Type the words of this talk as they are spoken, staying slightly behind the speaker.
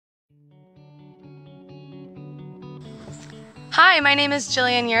Hi, my name is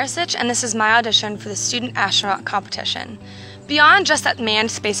Jillian Yuricich, and this is my audition for the Student Astronaut Competition. Beyond just that manned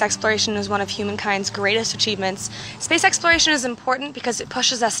space exploration is one of humankind's greatest achievements, space exploration is important because it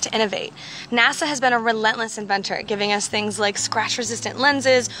pushes us to innovate. NASA has been a relentless inventor, giving us things like scratch-resistant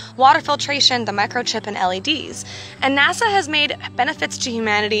lenses, water filtration, the microchip, and LEDs. And NASA has made benefits to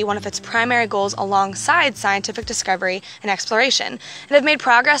humanity one of its primary goals alongside scientific discovery and exploration, and have made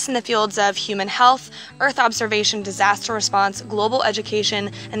progress in the fields of human health, Earth observation, disaster response, global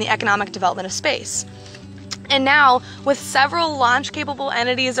education, and the economic development of space. And now, with several launch-capable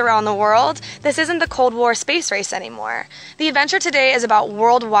entities around the world, this isn't the Cold War space race anymore. The adventure today is about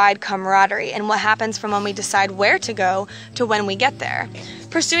worldwide camaraderie and what happens from when we decide where to go to when we get there.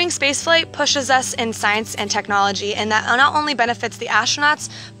 Pursuing spaceflight pushes us in science and technology, and that not only benefits the astronauts,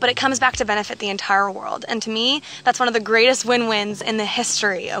 but it comes back to benefit the entire world. And to me, that's one of the greatest win-wins in the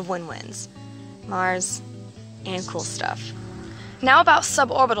history of win-wins. Mars and cool stuff. Now about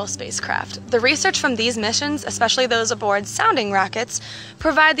suborbital spacecraft. The research from these missions, especially those aboard sounding rockets,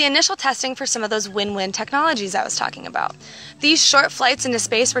 provide the initial testing for some of those win-win technologies I was talking about. These short flights into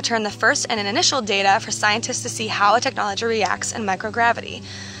space return the first and initial data for scientists to see how a technology reacts in microgravity.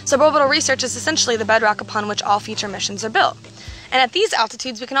 Suborbital research is essentially the bedrock upon which all future missions are built. And at these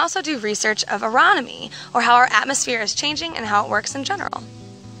altitudes, we can also do research of aeronomy, or how our atmosphere is changing and how it works in general.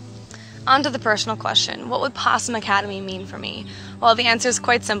 On to the personal question, what would PoSSUM Academy mean for me? Well, the answer is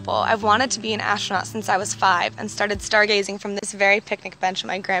quite simple. I've wanted to be an astronaut since I was 5 and started stargazing from this very picnic bench at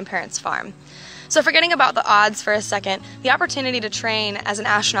my grandparents' farm. So forgetting about the odds for a second, the opportunity to train as an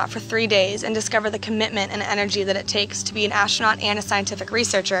astronaut for 3 days and discover the commitment and energy that it takes to be an astronaut and a scientific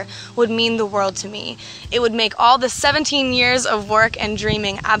researcher would mean the world to me. It would make all the 17 years of work and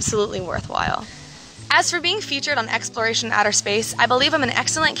dreaming absolutely worthwhile. As for being featured on Xploration in outer space, I believe I'm an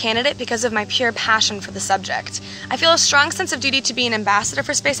excellent candidate because of my pure passion for the subject. I feel a strong sense of duty to be an ambassador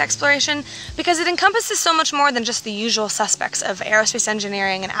for space exploration because it encompasses so much more than just the usual suspects of aerospace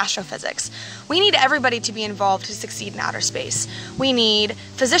engineering and astrophysics. We need everybody to be involved to succeed in outer space. We need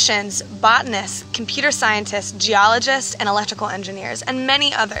physicians, botanists, computer scientists, geologists, and electrical engineers, and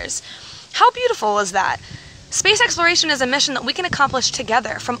many others. How beautiful is that? Space exploration is a mission that we can accomplish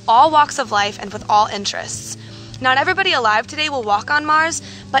together from all walks of life and with all interests. Not everybody alive today will walk on Mars,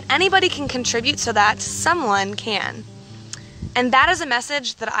 but anybody can contribute so that someone can. And that is a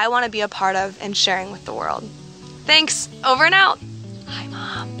message that I want to be a part of and sharing with the world. Thanks, over and out.